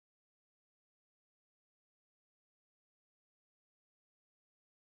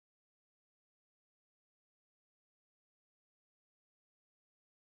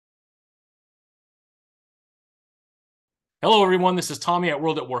Hello, everyone. This is Tommy at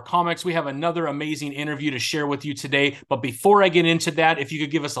World at War Comics. We have another amazing interview to share with you today. But before I get into that, if you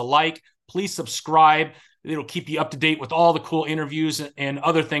could give us a like, please subscribe. It'll keep you up to date with all the cool interviews and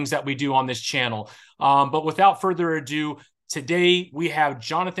other things that we do on this channel. But without further ado, today we have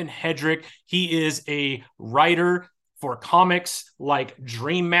Jonathan Hedrick. He is a writer for comics like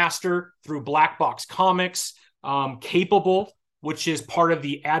Dream Master through Black Box Comics, Capable, which is part of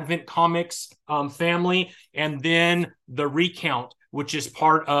the Advent Comics family, and then the Recount, which is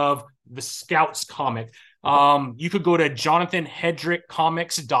part of the Scouts comic. You could go to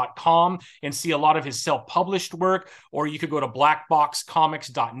jonathanhedrickcomics.com and see a lot of his self-published work, or you could go to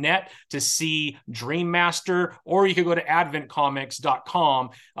blackboxcomics.net to see Dream Master, or you could go to adventcomics.com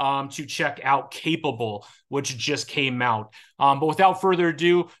to check out Capable, which just came out. But without further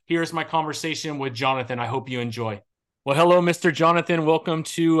ado, here's my conversation with Jonathan. I hope you enjoy. Well, hello, Mr. Jonathan. Welcome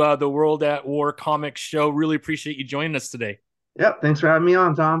to the World at War Comics show. Really appreciate you joining us today. Yep. Thanks for having me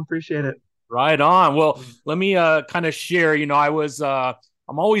on, Tom. Appreciate it. Right on. Well, let me kind of share.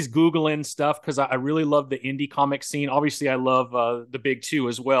 I'm always Googling stuff because I really love the indie comic scene. Obviously, I love the big two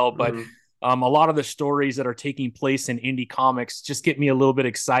as well, but Mhm. a lot of the stories that are taking place in indie comics just get me a little bit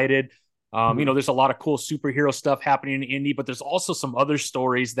excited. Mhm. There's a lot of cool superhero stuff happening in indie, but there's also some other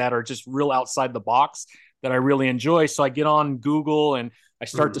stories that are just real outside the box that I really enjoy. So I get on Google and I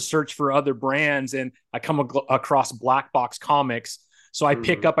start to Mhm. search for other brands, and I come across Black Box Comics. So I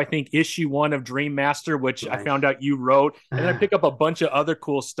pick Mhm. up, I think, issue one of Dream Master, which I Nice. found out you wrote, and then I pick up a bunch of other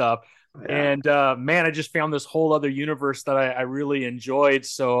cool stuff. Yeah. And man, I just found this whole other universe that I really enjoyed.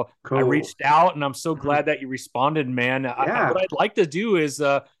 So I Cool. reached out, and I'm so Mhm. glad that you responded, man. What Yeah. I'd like to do is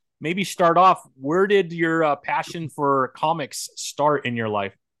maybe start off. Where did your passion for comics start in your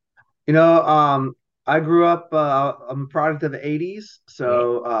life? You know, I grew up, I'm a product of the 80s. Yeah,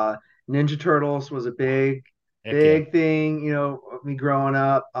 So Ninja Turtles was a big, heck yeah, big thing, me growing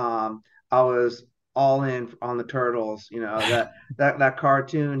up. I was all in on the Turtles, that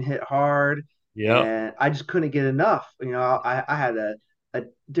cartoon hit hard yeah. and I just couldn't get enough. I had a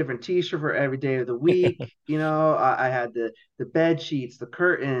different t-shirt for every day of the week. I had the bed sheets, the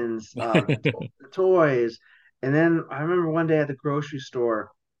curtains, the toys. And then I remember one day at the grocery store,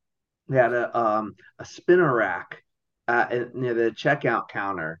 they had a spinner rack near the checkout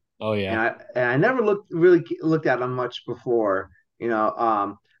counter, Oh and yeah, I never looked at them much before, you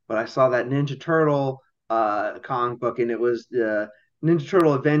know. But I saw that Ninja Turtle comic book, and it was the Ninja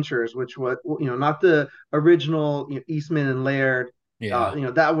Turtle Adventures, which was not the original Eastman and Laird. yeah,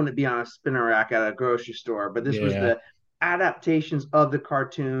 That wouldn't be on a spinner rack at a grocery store, but this was yeah. the adaptations of the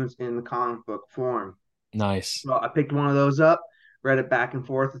cartoons in the comic book form. Nice. Well, I picked one of those up, read it back and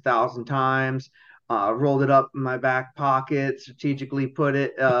forth 1,000 times, rolled it up in my back pocket, strategically put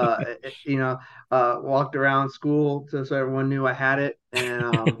it, walked around school so everyone knew I had it.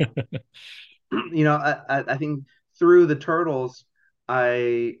 And, I think through the Turtles,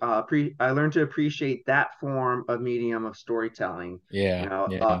 I learned to appreciate that form of medium of storytelling, you Yeah, know,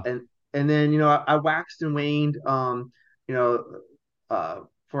 yeah. and then, I waxed and waned, you know,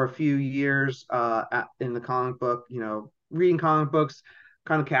 for a few years in the comic book, reading comic books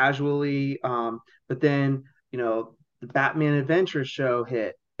kind of casually. But then, the Batman Adventures show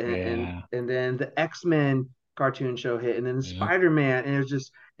hit, Yeah. and then the X-Men cartoon show hit, and then the Yeah. Spider-Man, and it was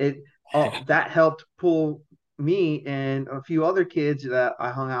just it Yeah. all that helped pull me and a few other kids that I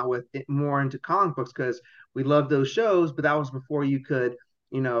hung out with more into comic books because we loved those shows, but that was before you could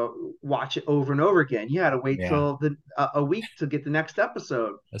watch it over and over again. You had to wait Yeah. till a week to get the next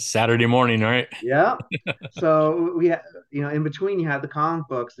episode. A Saturday morning, right? Yeah. So we had, in between you had the comic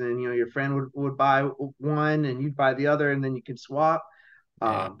books, and your friend would buy one and you'd buy the other, and then you could swap.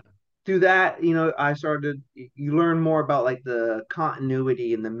 Yeah. Um, Through that, I started. You learn more about like the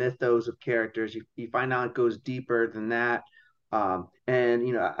continuity and the mythos of characters. You find out it goes deeper than that. And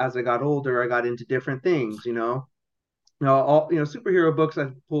as I got older, I got into different things. Superhero books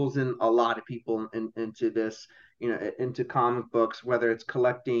that pulls in a lot of people into this, into comic books, whether it's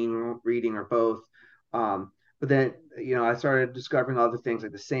collecting, reading, or both. But then, I started discovering other things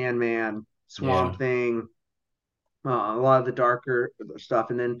like the Sandman, Yeah. Swamp Thing, a lot of the darker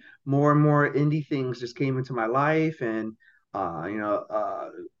stuff, and then more and more indie things just came into my life, and uh, you know, uh,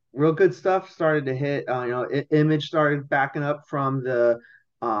 real good stuff started to hit. Image started backing up from their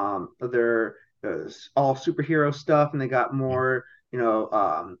all superhero stuff, and they got more,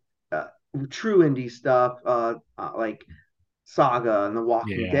 uh, true indie stuff, like Saga and The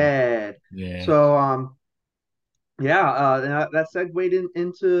Walking Yeah. Dead. Yeah. So yeah, and that segued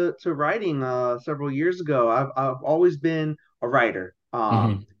into writing several years ago. I've always been a writer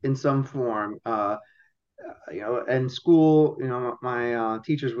Hmm. in some form. in school, my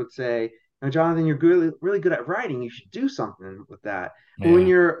teachers would say, Jonathan, you're really, really good at writing. You should do something with that. But when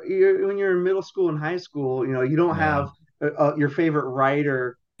Yeah. when you're in middle school and high school, you don't Yeah. have your favorite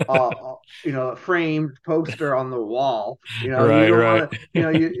writer, framed poster on the wall. You Right, don't right. want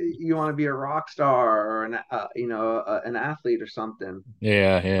to, you want to be a rock star or an athlete or something.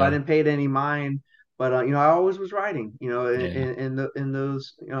 Yeah, So I yeah. didn't pay it any mind. But I always was writing, Yeah. in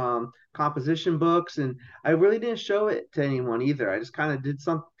those composition books, and I really didn't show it to anyone either. I just kind of did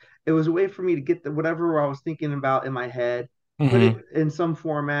some. It was a way for me to get the whatever I was thinking about in my head, put it Hmm. in some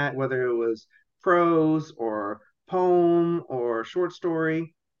format, whether it was prose or poem or short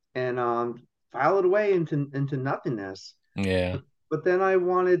story, and file it away into nothingness. Yeah. But then I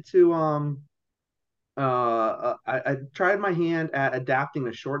wanted to I tried my hand at adapting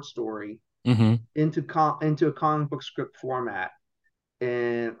a short story Hmm. into a comic book script format.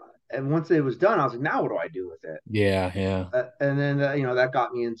 And once it was done, I was like, now what do I do with it? Yeah, yeah. And then that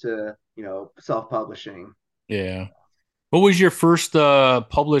got me into self publishing. Yeah. What was your first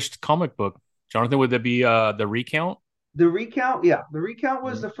published comic book, Jonathan? Would that be the Recount? The Recount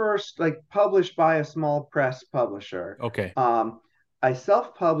was the first like published by a small press publisher. Okay. Um, I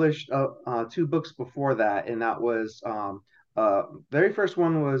self published two books before that, and that was very first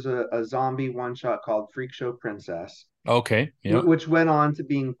one was a zombie one shot called Freak Show Princess, Okay. Yeah. which went on to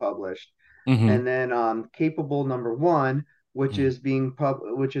being published. Hmm. And then Capable number one, which is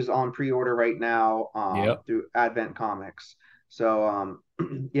on pre-order right now Yep. through Advent Comics. So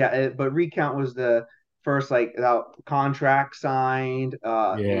but Recount was the first like contract signed,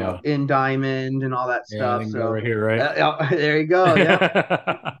 Yeah. in diamond and all that Yeah, I stuff. think got So right here, right? there you go.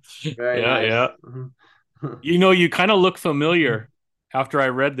 Yep, very Yeah, nice. yeah. You kind of look familiar after I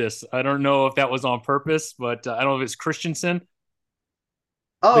read this. I don't know if that was on purpose, but I don't know if it's Christensen,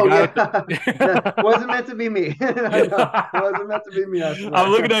 the Oh guy with yeah, that the. wasn't meant to be me. I know, it wasn't meant to be me. I I'm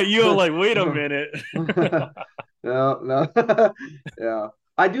looking swear. at you. I'm like, wait a minute. No, no. Yeah.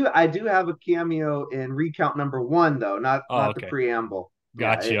 I do have a cameo in Recount number one though, Oh, not the okay. preamble.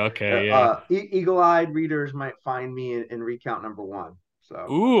 Yeah. Gotcha. Okay. Yeah. Eagle-eyed readers might find me in Recount number one. So,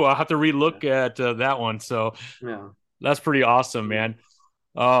 Ooh, I'll have to yeah. relook at that one. So Yeah. that's pretty awesome, Mm.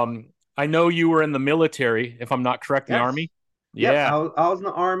 man. I know you were in the military, if I'm not correct, in the Yes. army. Yep. Yeah. I was in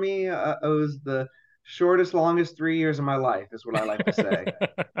the army. It was the shortest, longest 3 years of my life, is what I like to say.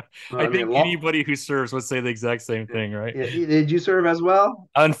 I I mean, think anybody who serves would say the exact same thing, right? yeah. Did you serve as well?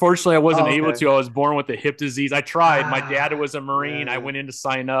 Unfortunately, I wasn't Oh, able okay. to. I was born with a hip disease. I tried. My dad was a Marine. I Yeah. went in to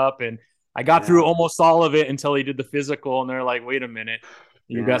sign up and I got through Yeah. almost all of it until he did the physical. And they're like, wait a minute,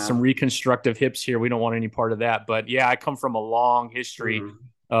 you've got some Yeah. reconstructive hips here. We don't want any part of that. But yeah, I come from a long history Mm.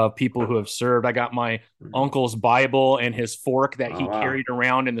 of people who have served. I got my Mm. uncle's Bible and his fork that Oh he wow. carried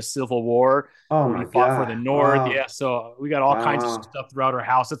around in the Civil War Oh where he my fought for the God. North. Wow. Yeah. So we got all kinds of Wow. stuff throughout our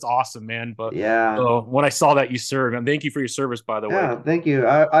house. It's awesome, man. But Yeah. so when I saw that you served, and thank you for your service, by the way. Yeah. Thank you.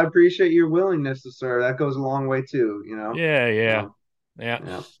 I appreciate your willingness to serve. That goes a long way too. Yeah, yeah, So yeah.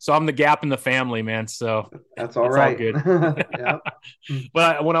 yeah, So I'm the gap in the family, man. So that's all it's all right. good. Yeah.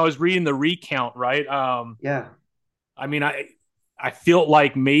 But when I was reading the recount, right? Yeah. I mean, I feel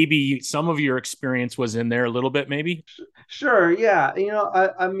like maybe some of your experience was in there a little bit, maybe. Sure. Yeah.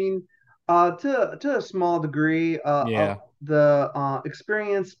 I mean, to a small degree, Yeah. the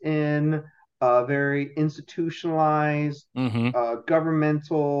experience in a very institutionalized Mm-hmm.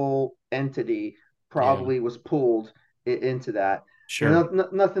 governmental entity Yeah. probably was pulled into that. Sure.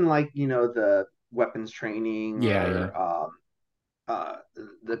 Nothing like the weapons training Yeah. Yeah. or uh,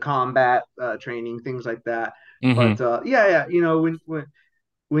 the combat training, things like that. But Mm-hmm. yeah,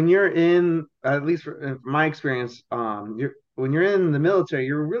 when you're in, at least for my experience, you're when you're in the military,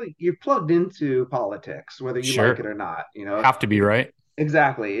 you're plugged into politics, whether you like Sure. it or not. Have to be right.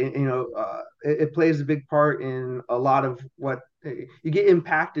 Exactly. It plays a big part in a lot of what you get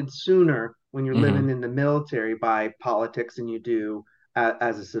impacted sooner when you're Mm-hmm. living in the military by politics than you do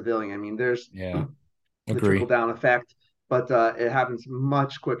as a civilian. I mean, there's Yeah. the trickle Agree. down effect, but it happens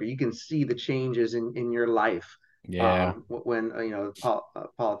much quicker. You can see the changes in your life Yeah. when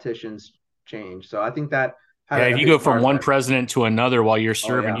politicians change. So I think that had Yeah. If a you go big from part of one it. president to another while you're Oh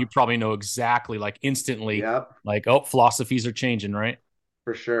serving, yeah, you probably know exactly, like instantly, yep, like, oh, philosophies are changing, right?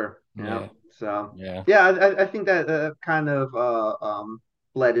 for sure. Yeah. Yeah. So Yeah. yeah, I think that kind of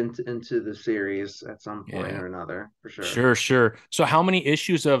bled into the series at some point Yeah. or another, for sure. Sure, sure. So how many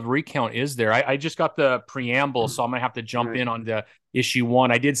issues of Recount is there? I just got the preamble, so I'm gonna have to jump Right. in on the issue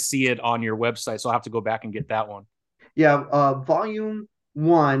one. I did see it on your website, so I'll have to go back and get that one. Yeah, volume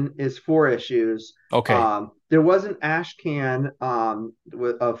one is 4 issues. Okay. There was an ash can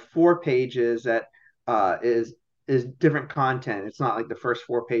of 4 pages that is different content. It's not like the first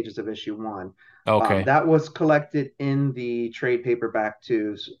 4 pages of issue one. Okay. That was collected in the trade paperback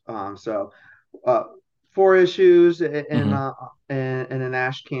too. So uh, 4 issues Hmm. and an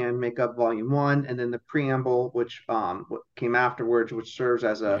ash can make up volume one, and then the preamble, which came afterwards, which serves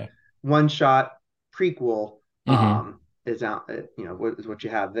as a Yeah. one shot prequel, Hmm. is out. Is what you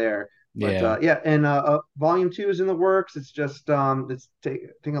have there. But Yeah. yeah, and volume two is in the works. It's just it's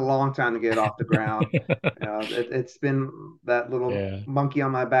taking a long time to get off the ground. It's been that little Yeah. monkey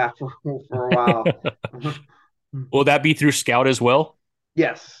on my back for a while. Will that be through Scout as well?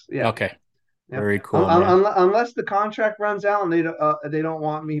 Yes, yeah. Okay. Yep. Very cool, man. Unless the contract runs out and they don't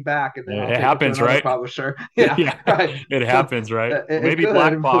want me back, and then I'll It take it to happens, another right? publisher. Yeah, Yeah, right. it happens, right? Or It maybe could.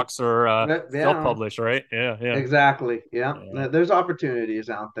 Black Box or Yeah, self-publish, right? Yeah, yeah, exactly. Yeah, yeah. there's opportunities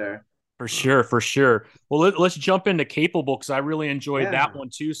out there. For Uh, sure, for sure. Well, let's jump into Capable because I really enjoyed that yeah, one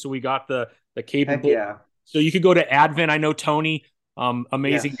too. So we got the heck Capable. yeah. So you could go to Advent. I know Tony,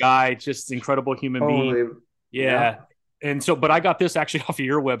 amazing Yes, guy, just incredible human being. totally. Yeah, Yeah. And so, but I got this actually off of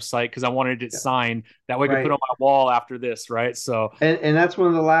your website because I wanted it yeah. signed. That way I could put Right. on my wall after this, right? So, And that's one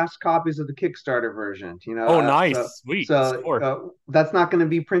of the last copies of the Kickstarter version. oh, So nice, sweet, score. that's not going to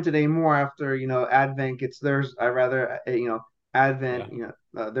be printed anymore after Advent gets theirs. I rather Yeah, Advent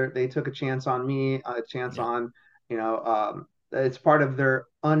they took a chance on me, a chance yeah, on it's part of their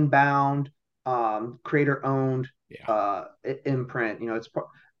Unbound creator owned yeah. imprint.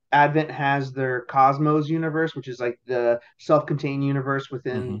 Advent has their Cosmos universe, which is like the self-contained universe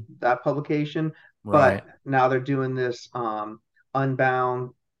within Hmm. that publication, Right. but now they're doing this Unbound.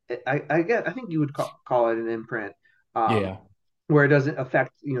 I think you would call it an imprint, um, Yeah. where it doesn't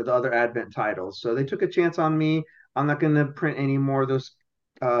affect the other Advent titles. So they took a chance on me. I'm not going to print any more of those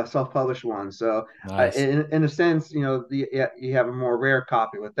self-published ones. So Nice. in a sense, yeah, you have a more rare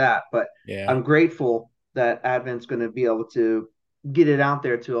copy with that. But Yeah. I'm grateful that Advent's going to be able to get it out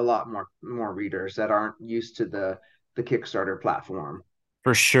there to a lot more readers that aren't used to the Kickstarter platform.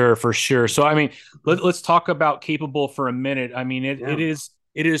 For sure, for sure. So I mean, let's talk about Capable for a minute. I mean, it Yeah.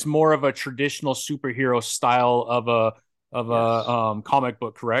 it is more of a traditional superhero style of a Yes. comic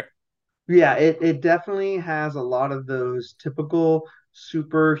book, correct? Yeah, it definitely has a lot of those typical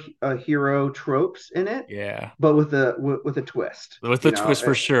super hero tropes in it, Yeah. but with a twist. With the twist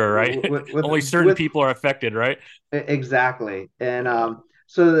for sure, right? Only certain With people are affected, right? exactly. And Yeah.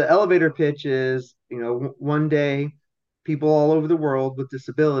 so the elevator pitch is, one day people all over the world with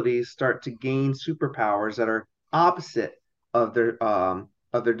disabilities start to gain superpowers that are opposite of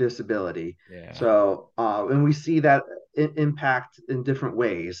their disability. Yeah. So and we see that impact in different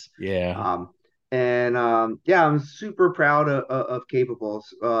ways. Yeah. Um, and yeah, I'm super proud of Capables.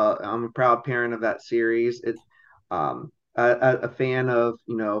 I'm a proud parent of that series. A fan of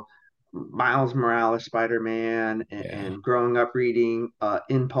Miles Morales, Spider-Man, Yeah. and growing up reading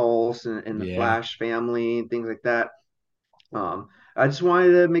Impulse and the Yeah. Flash family and things like that. I just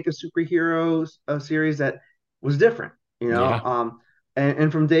wanted to make a superhero series that was different, you know. Yeah.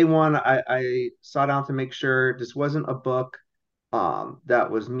 And from day one, I sought out to make sure this wasn't a book that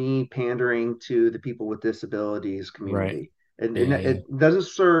was me pandering to the people with disabilities Right. community. And Yeah. it doesn't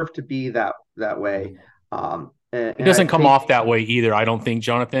serve to be that way. Yeah. It And I doesn't come take off that way either, I don't think,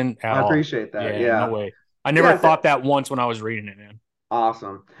 Jonathan, at I all. appreciate that. Yeah, no Yeah. way. I never Yeah, thought that once when I was reading it, man.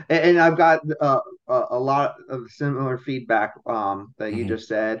 awesome. And I've got a lot of similar feedback that you Hmm. just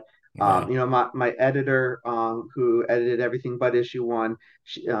said. Yeah. My editor, who edited everything but issue one,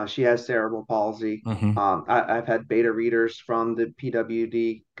 she has cerebral palsy. Hmm. I've had beta readers from the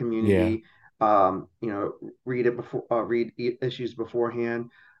PWD Yeah. community, read it before, read issues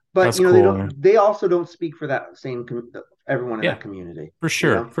beforehand. But That's cool, man. they also don't speak for that same everyone in Yeah, that community. for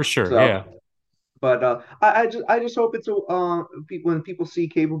sure. For sure. Yeah. So but I just hope it's a when people see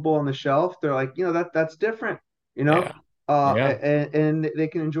Capable on the shelf, they're like, that's different, you Yeah. know, Yeah. and they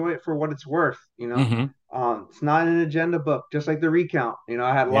can enjoy it for what it's worth, Hmm. It's not an agenda book, just like the Recount. I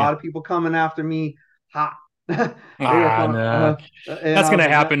had a Yeah. lot of people coming after me hot. They were Ah, coming, nah. and That's I was gonna like,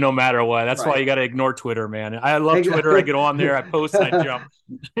 no, happen no matter what. That's why right. you got to ignore Twitter, man. I love Twitter. I get on there, I post, and I jump.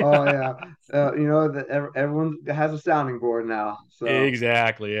 Oh yeah, everyone has a sounding board now, so.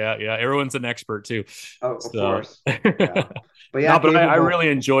 Exactly. Yeah. Yeah. Everyone's an expert too. Oh, of So, course. Yeah. But yeah, no, but I really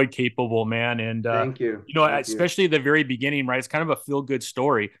Capable. enjoyed Capable, man. And, Thank you. you know, Thank you. especially the very beginning, right? It's kind of a feel good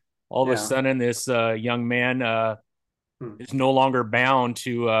story. All of a Yeah. sudden, this young man Hmm. is no longer bound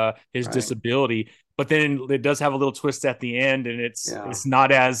to his Right. disability. But then it does have a little twist at the end, and Yeah. it's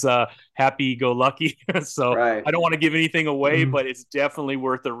not as happy go lucky. So Right. I don't want to give anything away, Mhm. but it's definitely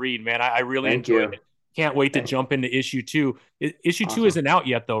worth a read, man. I really Thank enjoyed you. it. Can't wait to Thank- jump into issue two. Issue two Awesome. isn't out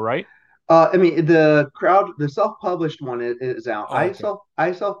yet, though, right? I mean, the self-published one is out. Oh, okay.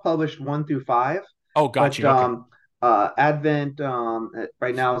 I self-published 1 through 5, Oh, got but you. Okay. Advent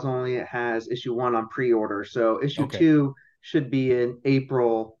right now is only it has issue 1 on pre-order, so issue Okay. 2 should be in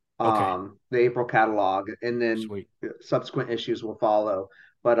April, Okay. the April catalog, and then Sweet. subsequent issues will follow.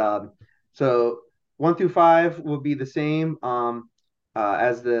 But so 1 through 5 will be the same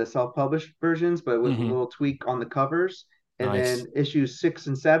as the self-published versions, but with a Hmm. little tweak on the covers. And Nice. then issues 6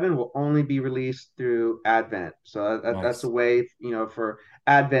 and 7 will only be released through Advent. So that's a Nice. way, for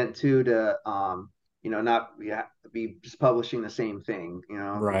Advent too to, not be just publishing the same thing,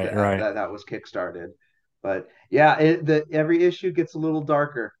 Right. Right. that was kickstarted. But yeah, every issue gets a little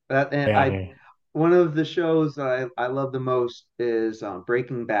darker. And Yeah. Yeah. one of the shows that I love the most is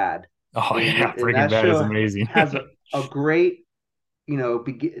Breaking Bad, Oh yeah. and Breaking that Bad is show amazing. has a great,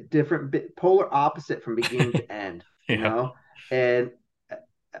 different polar opposite from beginning to end, Yeah. and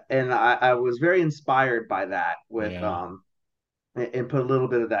I was very inspired by that with Yeah. and put a little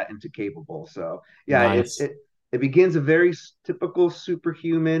bit of that into Capable. So yeah, Nice. it begins a very typical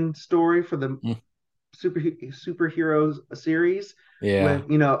superhuman story for the Mm. superheroes series Yeah.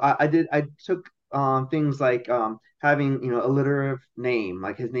 with I took things like having alliterative name,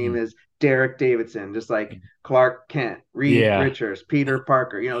 like his name Mm. is Derek Davidson, just like Clark Kent, Reed Yeah. Richards, Peter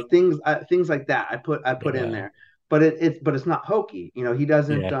Parker, things like that I put in Yeah. there, but it's not hokey. He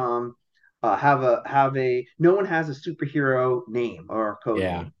doesn't Yeah. have a no one has a superhero name or code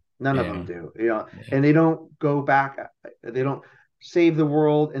Yeah. name. None of them Yeah. do. Yeah. And they don't go back. They don't save the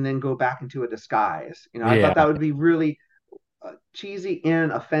world and then go back into a disguise. I Yeah. thought that would be really cheesy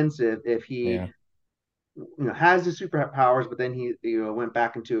and offensive if he, Yeah. has the superpowers, but then he, went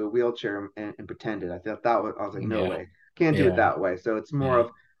back into a wheelchair and pretended. I was like, no Yeah. way, can't do it Yeah. that way. So it's more Yeah.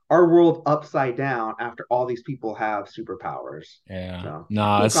 of our world upside down after all these people have superpowers. Yeah. So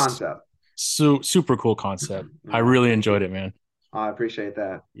Nah, cool it's concept. super cool concept. I Yeah, really thank enjoyed you. it, man. I appreciate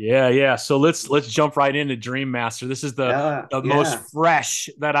that. Yeah, yeah. So let's jump right into Dream Master. This is the most Yeah. fresh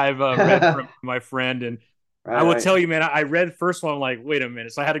that I've read from my friend, and I will Right, tell you, man. I read first one, I'm like, wait a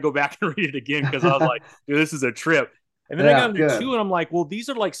minute. So I had to go back and read it again because I was right. like, dude, this is a trip. And then I got Yeah, into two, good. and I'm like, well, these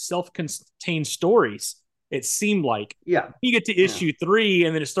are like self-contained stories. It seemed like Yeah, you get to yeah, issue three,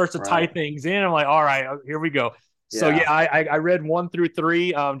 and then it starts to tie right. things in. I'm like, all right, here we go. So yeah, Yeah, I read 1 through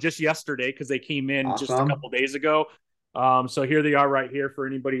 3 just yesterday because they came in just a awesome. couple days ago. So here they are right here for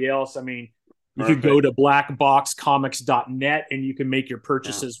anybody else. I mean, you could go Perfect. to blackboxcomics.net and you can make your Yeah.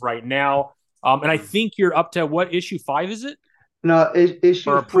 purchases right now. And I Mhm. think you're up to what issue 5 is it? No, issue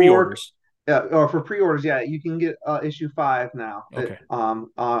Or 4, pre-orders? or for pre-orders, yeah, you can get issue 5 now, Okay.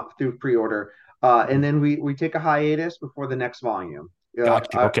 through pre-order, and then we take a hiatus before the next volume.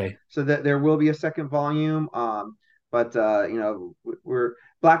 Got you. Okay. So that there will be a second volume, but we're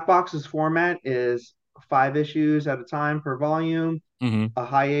Black Box's format is 5 issues at a time per volume, Hmm. a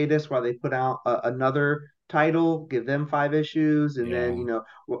hiatus while they put out another title, give them 5 issues, and then Yeah.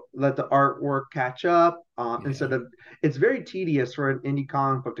 let the artwork catch up. Yeah. Instead of It's very tedious for an indie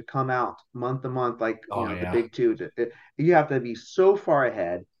comic book to come out month to month, like Oh the yeah. big two. You have to be so far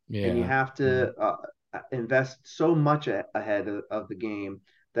ahead, and you Yeah. have Yeah. to invest so much ahead of the game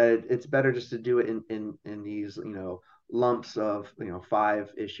that it's better just to do it in these lumps of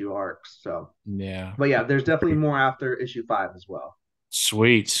 5 issue arcs. So, Yeah. but yeah, there's definitely more after issue 5 as well.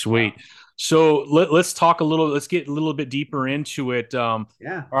 Sweet, Yeah. sweet. So let's talk a little, let's get a little bit deeper into it. Yeah.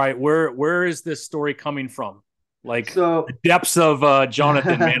 All right, where is this story coming from? Like the So, depths of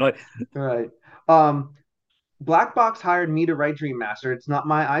Jonathan, man. Like, right. Um, Black Box hired me to write Dream Master. It's not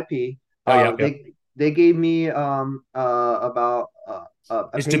my IP. oh yeah, yeah. They gave me about a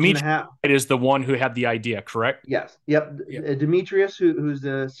Is page and a Dimitri half. is the one who had the idea, correct? Yes. Yep. Yep. Demetrius, who's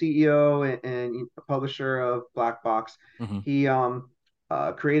the CEO and publisher of Black Box, Hmm. he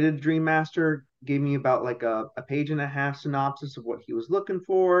created Dream Master, gave me about like a page and a half synopsis of what he was looking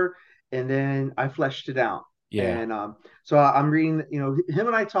for, and then I fleshed it out. Yeah. And so I'm reading, him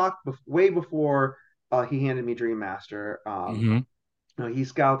and I talked way before he handed me Dream Master. Hmm. He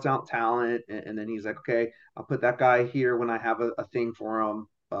scouts out talent, and then he's like, okay, I'll put that guy here when I have a thing for him.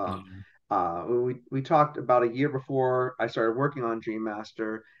 Yeah. We talked about a year before I started working on Dream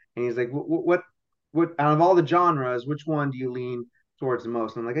Master, and he's like, what out of all the genres, which one do you lean towards the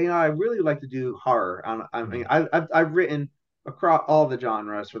most? And I'm like, I really like to do horror. I mean, Yeah. I've written across all the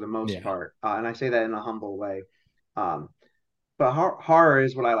genres for the most Yeah. part, and I say that in a humble way. Um, but horror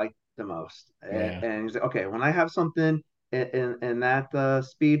is what I like the most. Yeah. And he's like, okay, when I have something in that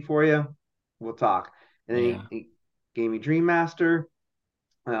speed for you, we'll talk. And then Yeah. he gave me Dream Master.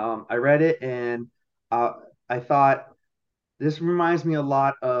 I read it, and uh, I thought this reminds me a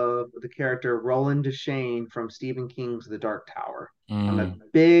lot of of the character Roland Deschain from Stephen King's The Dark Tower. I'm a Mm.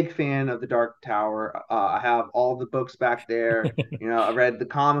 big fan of The Dark Tower. I have all the books back there. You know, I read the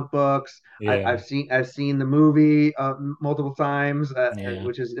comic books. Yeah. I've seen the movie multiple times, Yeah.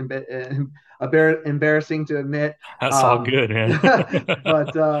 which is embarrassing to admit. That's all Um, good, man.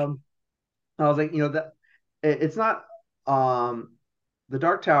 but I was like, you know, that it's not the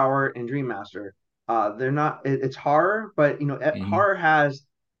Dark Tower and Dream Master. They're not. It's horror, but you know, Mhm. horror has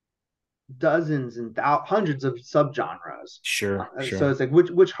dozens and hundreds of subgenres. Sure, So sure. it's like,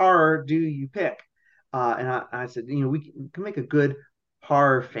 which horror do you pick? I said, you know, we can make a good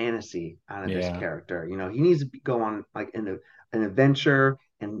horror fantasy out of this Yeah. character. You know, he needs to go on like an adventure,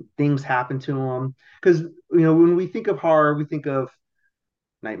 and things happen to him. Because you know, when we think of horror, we think of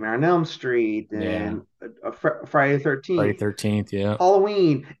Nightmare on Elm Street Yeah. and Friday the Friday 13th, 13th. Yeah.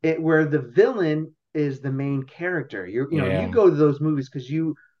 Halloween, where the villain is the main character. You know, you Yeah. go to those movies because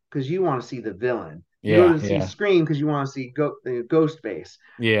you want to see the villain. You go Yeah. to see Yeah. Scream because you want to see Ghostface.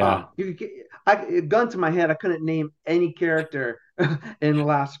 Yeah. You could gun to my head, I couldn't name any character in the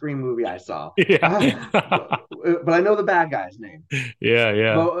last Scream movie I saw. Yeah. But I know the bad guy's name. Yeah.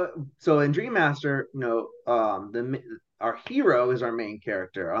 Yeah. But so in Dream Master, you know, the our hero is our main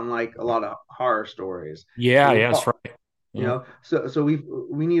character, unlike a lot of horror stories. So Yeah. we Yeah. That's fall, right. you Yeah. know, so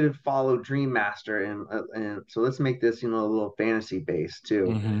we need to follow Dream Master, and so let's make this, you know, a little fantasy based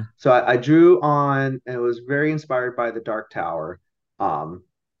too. Hmm. So I drew on, and it was very inspired by the Dark Tower, um,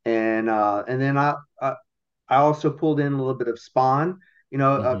 and then I also pulled in a little bit of Spawn, you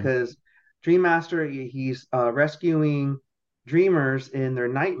know, Hmm. because Dream Master, he's rescuing dreamers in their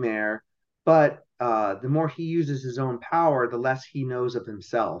nightmare, but the more he uses his own power, the less he knows of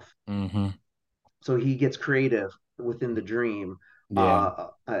himself. Hmm. So he gets creative within the dream, Yeah.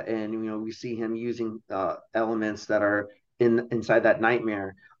 and you know, we see him using elements that are inside that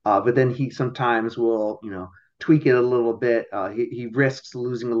nightmare, but then he sometimes will, you know, tweak it a little bit. He risks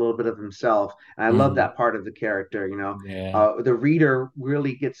losing a little bit of himself, and I love Hmm. that part of the character. You know, Yeah. the reader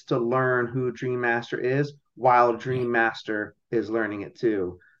really gets to learn who Dream Master is while Yeah. Dream Master is learning it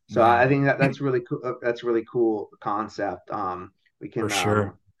too. So Yeah. I think that's really cool. That's really cool concept. We For can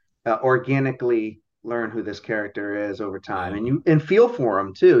sure. organically learn who this character is over time, Yeah. and you and feel for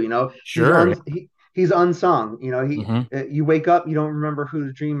him too. You know, Sure. he's unsung. You know, he Hmm. you wake up, you don't remember who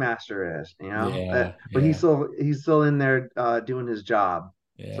the Dream Master is. You know, Yeah. but Yeah. he's still in there doing his job.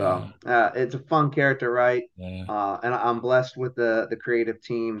 So Yeah. it's a fun character, right? Yeah. And I'm blessed with the creative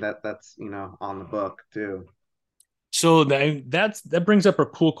team that's, you know, on the book too. So that brings up a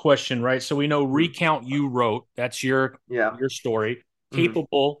cool question, right? So we know Mm. Recount you wrote, that's Yeah. your story. Mm.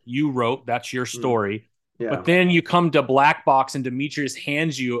 Capable you wrote, that's your Mm. story. But Yeah. then you come to Black Box and Demetrius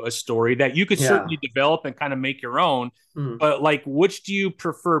hands you a story that you could Yeah. certainly develop and kind of make your own. Mm. But like, which do you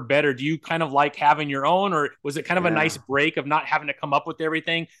prefer better? Do you kind of like having your own, or was it kind of a nice Yeah. break of not having to come up with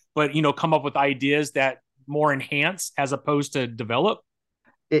everything, but come up with ideas that more enhance as opposed to develop?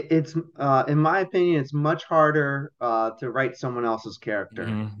 It's in my opinion, it's much harder to write someone else's character.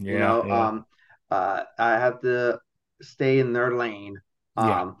 You Yeah, know, yeah, I have to stay in their lane.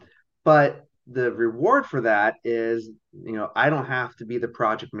 yeah, Um, but the reward for that is, you know, I don't have to be the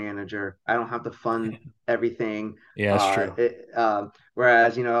project manager. I don't have to fund everything. yeah. That's true.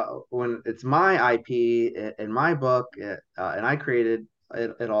 Whereas, you know, when it's my IP in my book, and I created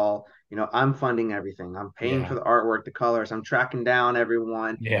it all, you know, I'm funding everything. I'm paying for Yeah, the artwork, the colors. I'm tracking down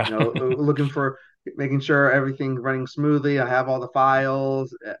everyone, yeah, you know, looking for making sure everything's running smoothly. I have all the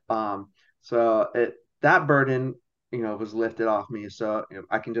files. So that burden, you know, was lifted off me. So you know,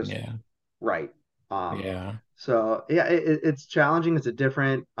 I can just yeah, write. Um, yeah. so yeah, it's challenging. It's a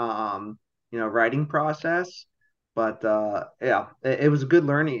different, you know, writing process. But yeah, it was a good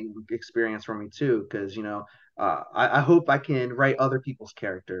learning experience for me too, because you know, I hope I can write other people's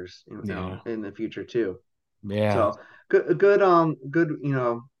characters, you know, Yeah. in the future too. Yeah. So good, you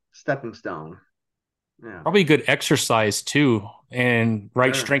know, stepping stone. Yeah, Probably good exercise too. And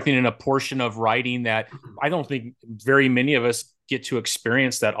right, sure, strengthening a portion of writing that I don't think very many of us get to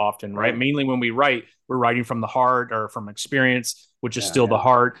experience that often, right? right. Mainly when we write, we're writing from the heart or from experience, which is Yeah, still the yeah,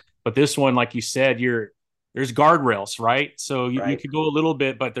 heart. But this one, like you said, there's guardrails, right? So you right. could go a little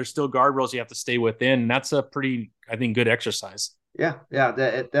bit, but there's still guardrails you have to stay within. And that's a pretty, I think, good exercise. Yeah, yeah,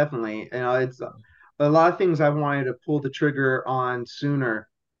 definitely. You know, it's a lot of things I wanted to pull the trigger on sooner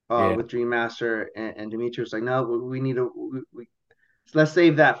Yeah. with Dream Master and Dimitri was like, no, we need to let's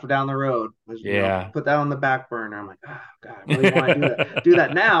save that for down the road. You know, Yeah. put that on the back burner. I'm like, oh God, I really want to do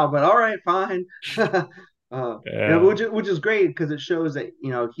that now, but all right, fine. which Yeah. which is great because it shows that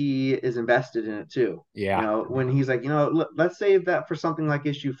he is invested in it too. Yeah. When he's like, let's save that for something like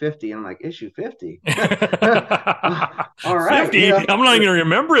issue 50. And I'm like, issue 50? All right, 50. I'm not even gonna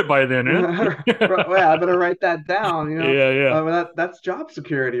remember it by then, well, I better write that down. Yeah, yeah. That's job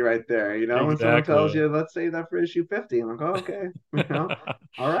security right there. When someone tells Exactly. you, let's save that for issue 50, I'm like, oh, okay,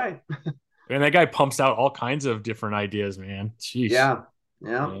 all right. And that guy pumps out all kinds of different ideas, man. Jeez. Yeah,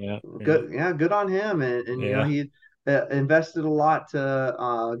 yeah, Yeah, yeah, good. Yeah, good on him. And yeah, he invested a lot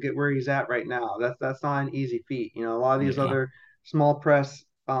to get where he's at right now. That's not an easy feat. A lot of these yeah, other small press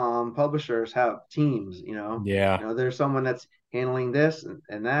publishers have teams. yeah, There's someone that's handling this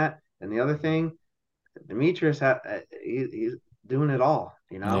and that and the other thing. Demetrius he's doing it all.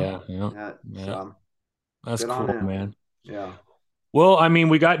 yeah, yeah, Yeah, yeah. so That's good on cool, him. man. Yeah. Well, I mean,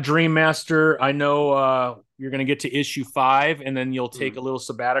 we got Dream Master. I know you're going to get to issue 5, and then you'll take a Mm, little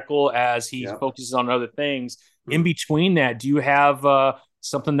sabbatical as he yep. focuses on other things. In Mm. between that, do you have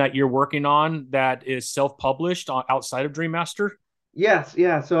something that you're working on that is self-published outside of Dream Master? Yes,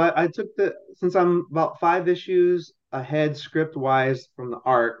 yeah. So I took since I'm about 5 issues ahead script wise from the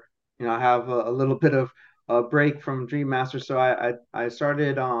art. I have a little bit of a break from Dream Master, so I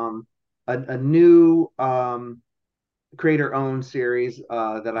started a new creator owned series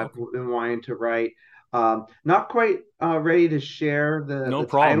that I've Okay. been wanting to write. Not quite ready to share No the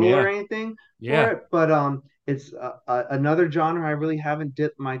problem. title or Yeah. anything for Yeah. it, but it's another genre I really haven't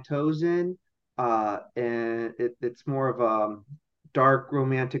dipped my toes in, and it's more of a dark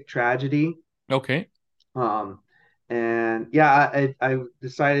romantic tragedy. Okay. Um, and yeah, I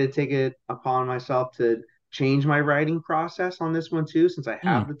decided to take it upon myself to change my writing process on this one too, since I Hmm.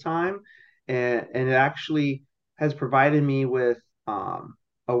 have the time, and it actually has provided me with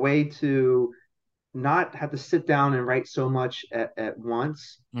a way to not have to sit down and write so much at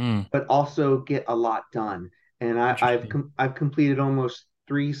once, Hmm. but also get a lot done. And Interesting. I've completed almost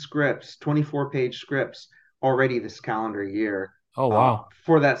 3 scripts, 24-page scripts already this calendar year Oh, wow.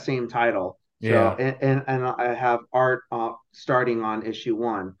 for that same title. So Yeah. and I have art starting on issue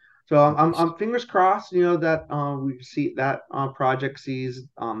 1. So I'm fingers crossed, that we see that project sees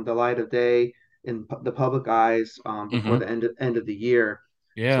the light of day in the public eyes before Hmm. the end of the year.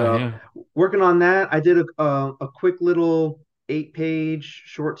 Yeah. So Yeah. working on that, I did a quick little 8-page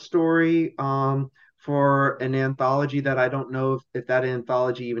short story for an anthology that I don't know if that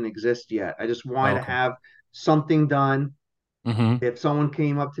anthology even exists yet. I just wanted to Okay. have something done. Hmm. If someone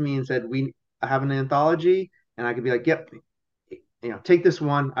came up to me and said, "We have an anthology," and I could be like, "Yep, take this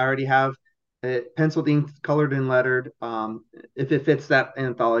one. I already have it penciled, inked, colored, and lettered. If it fits that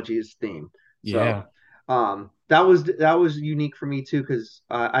anthology's theme." So Yeah. that was unique for me too because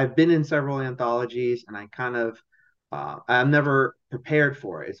I've been in several anthologies and I kind of I'm never prepared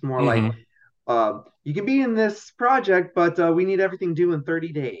for it. It's more like Hmm. you can be in this project, but we need everything due in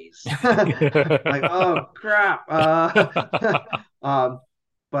 30 days. Like, oh crap. um,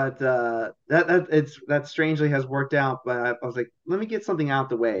 but that strangely has worked out. But I was like, let me get something out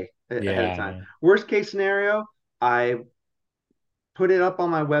the way ahead of Yeah. time. Yeah. Worst case scenario, I put it up on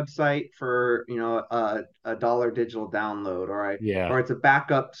my website for a dollar digital download, Yeah. or it's a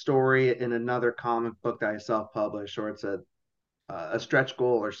backup story in another comic book that I self publish, or it's a stretch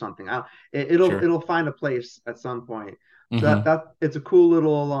goal or something. It'll Sure. it'll find a place at some point. So that Hmm. that it's a cool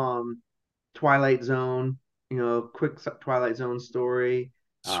little Twilight Zone, quick Twilight Zone story.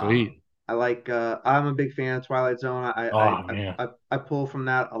 Sweet. I like. I'm a big fan of Twilight Zone. Oh, man. I pull from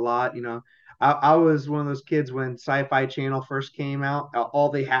that a lot. I was one of those kids when Sci-Fi Channel first came out. All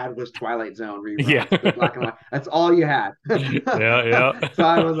they had was Twilight Zone Yeah. reruns, the black and white. That's all you had. Yeah. So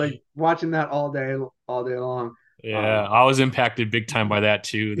I Yeah. was like watching that all day long. Yeah, Um, I was impacted big time by that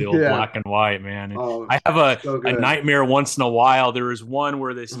too, the old yeah. black and white, man. And Oh, I have so a good. nightmare once in a while. There was one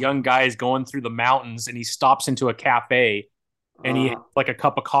where this young guy is going through the mountains and he stops into a cafe and he has Uh, like a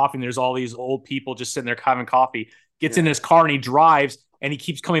cup of coffee and there's all these old people just sitting there having coffee. Gets in yeah. his car and he drives and he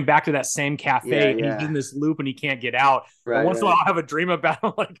keeps coming back to that same Yeah, cafe and he's in yeah. this loop and he can't get out. And Right, once in a while right. I'll have a dream about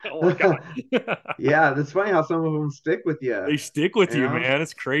him like, oh my God. Yeah, that's funny how some of them stick with you, They stick with you you, know? man.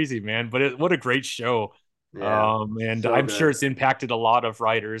 It's crazy, man. But what a great show. Yeah. And So I'm sure good. it's impacted a lot of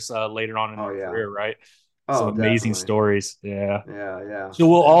writers later on in Oh their yeah. career, right? Some Oh, amazing definitely. stories. Yeah. Yeah, yeah. So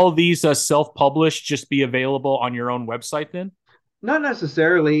will Yeah. all of these self-published just be available on your own website then? Not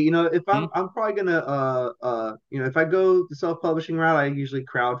necessarily, if Hmm? I'm probably gonna if I go the self-publishing route, I usually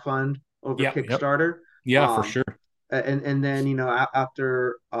crowdfund over Yep. Yep. Kickstarter. Yeah, for Um sure. and then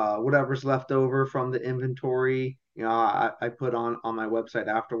after whatever's left over from the inventory, I put on my website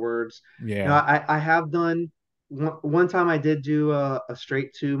afterwards. Yeah. I have done one time I did do a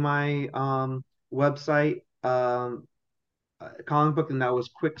straight to my website, comic book, and that was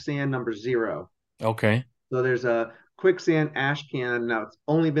Quicksand number 0. Okay. So there's a Quicksand Ash Can. Now it's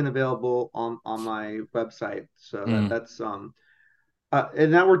only been available on my website. So Mm, that's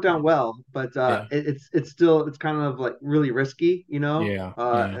and that worked out well, but yeah. it's still it's kind of like really risky, Yeah.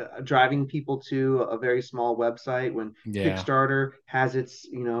 Yeah. driving people to a very small website when Yeah. Kickstarter has its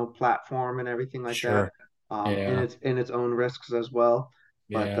platform and everything like that, Sure. and Yeah. its own risks as well.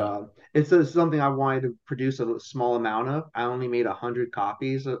 But Yeah. it's something I wanted to produce a small amount of. I only made 100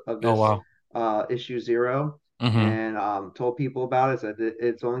 copies of Oh this wow. issue 0, Mm-hmm. and told people about it. Said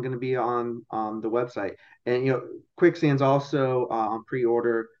it's only going to be on the website. And Quicksand's also on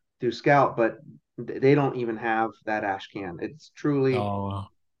pre-order through Scout, but they don't even have that ash can. It's truly Oh.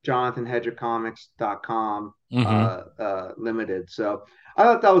 jonathanhedrickcomics.com Mm-hmm. limited. So I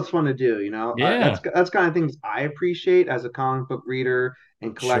thought that was fun to do. Yeah. That's kind of things I appreciate as a comic book reader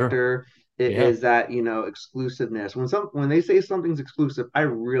and Sure. collector. Yeah. Is that exclusiveness? When they say something's exclusive, I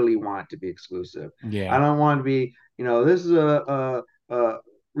really want it to be exclusive. I Yeah. don't want to be this is a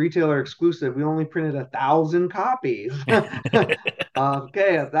retailer exclusive. We only printed 1,000 copies.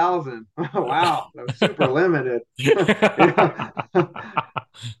 Okay, 1,000. Wow, that was super limited.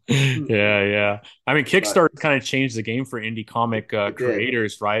 Yeah, yeah. I mean, But Kickstarter kind of changed the game for indie comic it did.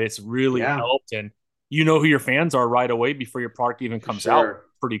 creators, right? It's really Yeah, helped, and you know who your fans are right away before your product even for comes out. sure.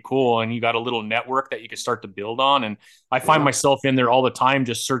 Pretty cool, and you got a little network that you can start to build on. And I find Yeah. myself in there all the time,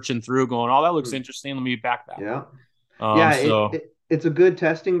 just searching through, going, "Oh, that looks Hmm. interesting. Let me back that Yeah. one." Yeah, So it's a good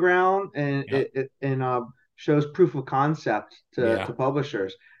testing ground, and yeah, it shows proof of concept yeah, to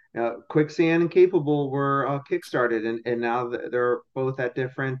publishers. Quicksand and Capable were kickstarted, and now they're both at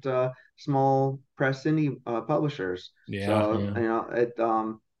different small press indie publishers. yeah, So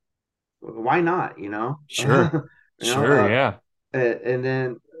yeah. why not? Sure, You know, sure, yeah, and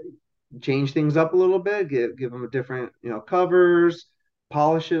then change things up a little bit, give them a different covers,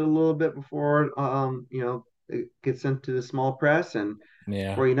 polish it a little bit before it gets into the small press, and yeah,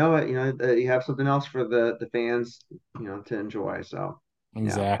 before you know it, you have something else for the fans to enjoy. So yeah,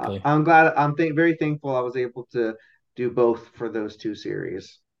 exactly. I'm glad. Very thankful I was able to do both for those two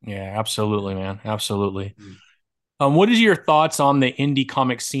series. Yeah, absolutely, man, absolutely. Mm. What is your thoughts on the indie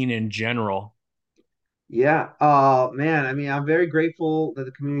comic scene in general? Yeah. Man. I mean, I'm very grateful that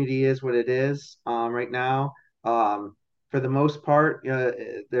the community is what it is right now. For the most part,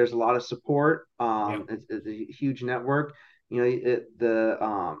 there's a lot of support. Yeah. It's a huge network. The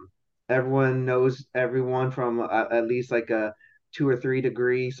everyone knows everyone from at least like a 2 or 3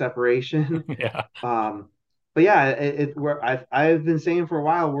 degree separation. Yeah. Um, but yeah, I've been saying for a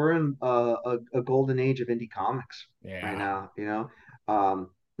while we're in a golden age of indie comics right Yeah. now.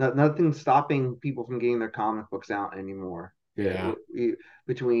 Nothing's stopping people from getting their comic books out anymore. Yeah, Yeah.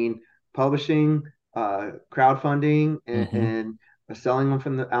 between publishing, crowdfunding, Hmm. and selling them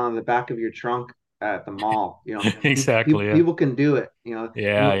from the out of the back of your trunk at the mall. Exactly. Yeah. People can do it. Yeah.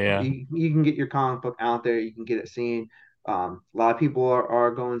 Yeah. You can get your comic book out there. You can get it seen. A lot of people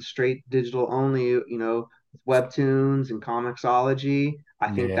are going straight digital only. With webtoons and Comixology.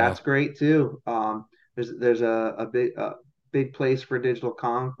 I think Yeah. that's great too. There's a big place for digital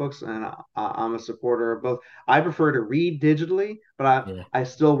comic books, and I'm a supporter of both. I prefer to read digitally, but Yeah. I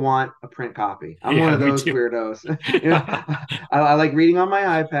still want a print copy. I'm one Yeah. of Me those too. weirdos. I like reading on my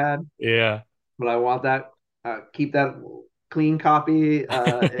iPad, Yeah. but I want that keep that clean copy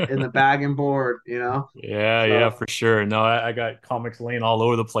in the bag and board. Yeah. Yeah. So For sure. No, I got comics laying all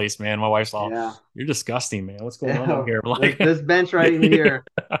over the place, man. My wife's all, yeah, "You're disgusting, man. What's going on in yeah. here?" I'm This like, this bench right here.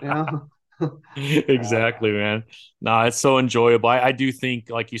 You know. uh, exactly, man. No, it's so enjoyable. I do think,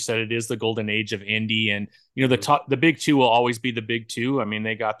 like you said, it is the golden age of indie, and mhm. the big two will always be the big two. I mean,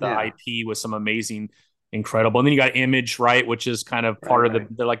 they got the Yeah. IP with some amazing, incredible, and then you got Image, right, which is kind of Right. part of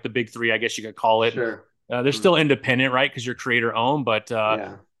Right. they're like the big three, I guess you could call it. Sure. They're Mm. still independent, right, because you're creator owned,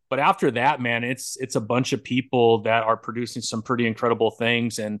 Yeah. but after that, man, it's a bunch of people that are producing some pretty incredible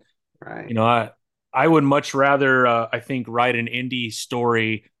things, and you Right. know, I would much rather I think write an indie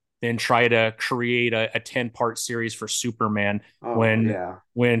story than try to create a 10-part series for Superman Oh when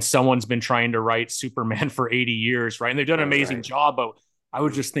yeah. someone's been trying to write Superman for 80 years, right? And they've done an Right. amazing Right. job, but I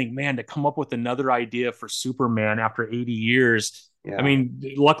would Mm. just think, man, to come up with another idea for Superman after 80 years. I Yeah. mean,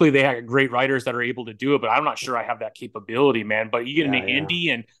 luckily they have great writers that are able to do it, but I'm not sure I have that capability, man. But you get into Yeah. Yeah.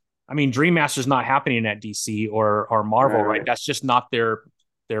 indie and I mean, Dream Master's not happening at DC or Right. Marvel, right? Right. That's just not their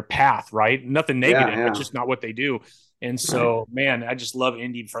path, right? Nothing Yeah. negative. It's Yeah. just not what they do. And Right. so, man, I just love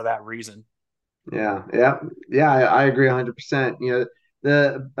indie for that reason. Yeah. Yeah. Yeah. I agree 100%.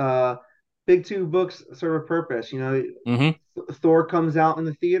 The big two books serve a purpose. Hmm. Thor comes out in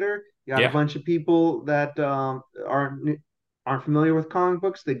the theater. You got a Yeah. bunch of people that aren't familiar with comic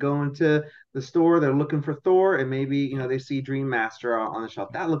books. They go into the store, they're looking for Thor, and maybe Yeah. they see Dream Master on the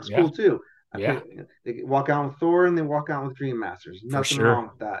shelf. That looks Yeah. cool too. I Yeah. pick They walk out with Thor and they walk out with Dream Masters. For Nothing sure. wrong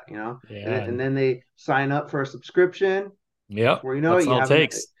with that, you know. Yeah. And then they sign up for a subscription. Yep. Before you know it, That's you all it have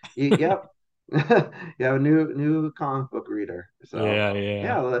takes. yep, you have a new comic book reader. So Yeah. Yeah.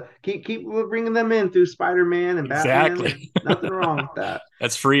 yeah, keep bringing them in through Spider-Man and Batman. There's Exactly. nothing wrong with that.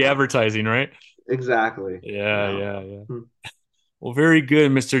 That's free Yeah, advertising, right? exactly. Yeah. Yeah. Yeah. Yeah. Hmm. Well, very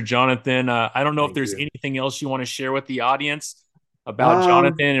good, Mr. Jonathan. I don't know if Thank there's you. anything else you want to share with the audience about Um,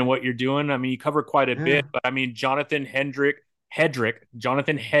 Jonathan and what you're doing. I mean, you cover quite a yeah. bit, but I mean, Jonathan Hedrick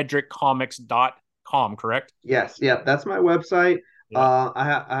Comics.com, correct? Yes, yeah, that's my website. Yeah. I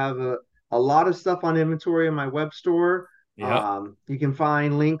have a lot of stuff on inventory in my web store. Yeah. You can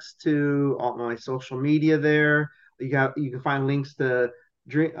find links to all my social media there. You can find links to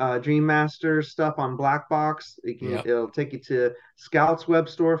Dream Master stuff on Black Box. Yeah. It'll take you to Scout's web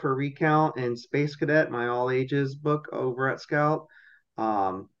store for Recount and Space Cadet, my all ages book over at Scout.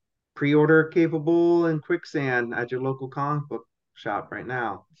 Um, Pre-order Capable and Quicksand at your local comic book shop right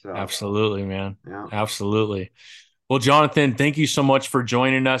now. So Absolutely, man. yeah. Absolutely. Well, Jonathan, thank you so much for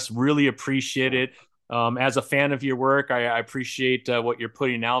joining us. Really appreciate Yeah. it. As a fan of your work, I appreciate what you're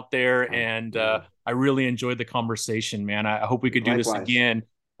putting out there, and Yeah. I really enjoyed the conversation, man. I hope we could do this Likewise. again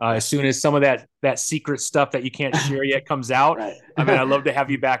as Yes. soon as some of that secret stuff that you can't share yet comes out. Right. I mean, I'd love to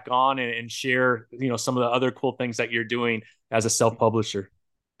have you back on and share, some of the other cool things that you're doing as a self-publisher.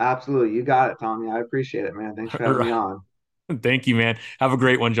 Absolutely. You got it, Tommy. I appreciate it, man. Thanks for All having me right. on. Thank you, man. Have a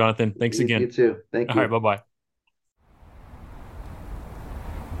great one, Jonathan. Thanks You again. too. Thank All right. you. Bye bye.